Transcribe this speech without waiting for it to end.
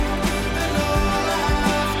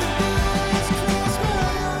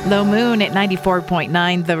Low moon at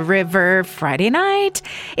 94.9 The River Friday night.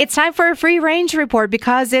 It's time for a free range report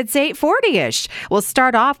because it's 8:40-ish. We'll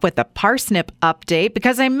start off with a parsnip update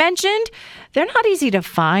because I mentioned they're not easy to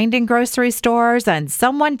find in grocery stores, and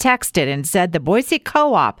someone texted and said the Boise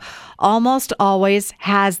Co-op almost always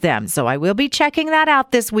has them. So I will be checking that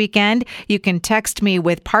out this weekend. You can text me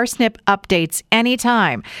with parsnip updates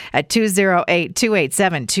anytime at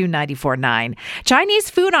 208-287-2949. Chinese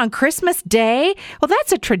food on Christmas Day? Well,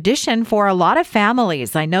 that's a tradition for a lot of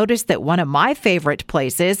families. I noticed that one of my favorite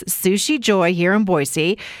places, Sushi Joy here in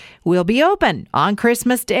Boise, will be open. On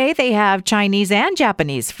Christmas Day, they have Chinese and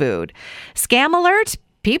Japanese food. Scam alert.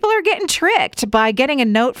 People are getting tricked by getting a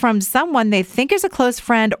note from someone they think is a close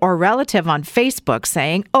friend or relative on Facebook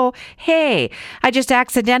saying, "Oh, hey, I just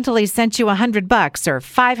accidentally sent you $100 or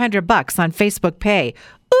 $500 on Facebook Pay.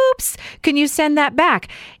 Oops, can you send that back?"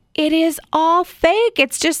 It is all fake.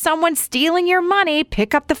 It's just someone stealing your money.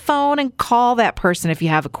 Pick up the phone and call that person if you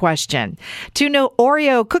have a question. 2 new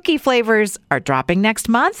Oreo cookie flavors are dropping next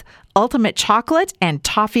month: Ultimate Chocolate and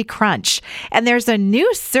Toffee Crunch. And there's a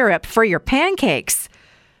new syrup for your pancakes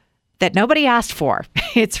that nobody asked for.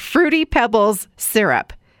 It's Fruity Pebbles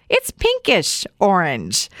syrup. It's pinkish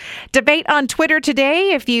orange. Debate on Twitter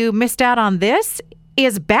today, if you missed out on this: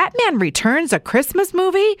 is Batman Returns a Christmas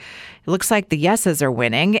movie? It looks like the yeses are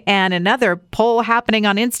winning. And another poll happening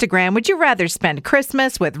on Instagram: would you rather spend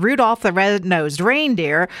Christmas with Rudolph the Red-Nosed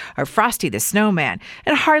Reindeer or Frosty the Snowman?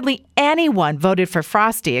 And hardly anyone voted for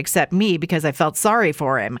Frosty except me because I felt sorry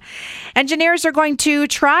for him. Engineers are going to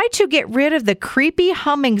try to get rid of the creepy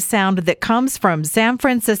humming sound that comes from San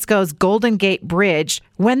Francisco's Golden Gate Bridge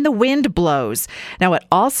when the wind blows. Now, it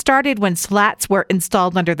all started when slats were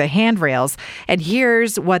installed under the handrails. And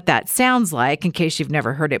here's what that sounds like in case you've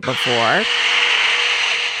never heard it before. It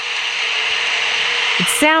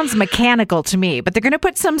sounds mechanical to me, but they're going to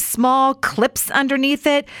put some small clips underneath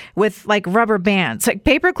it with like rubber bands, like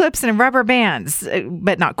paper clips and rubber bands,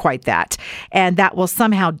 but not quite that. And that will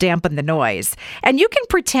somehow dampen the noise. And you can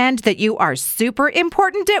pretend that you are super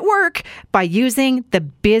important at work by using the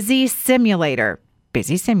Busy Simulator.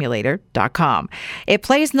 BusySimulator.com. It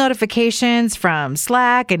plays notifications from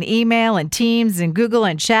Slack and email and Teams and Google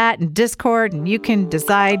and Chat and Discord, and you can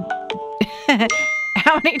decide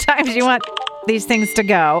how many times you want these things to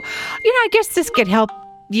go. I guess this could help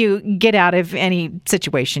you get out of any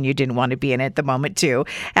situation you didn't want to be in at the moment, too.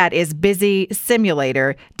 That is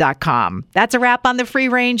BusySimulator.com. That's a wrap on the Free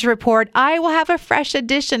Range Report. I will have a fresh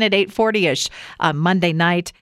edition at 8:40-ish on Monday night.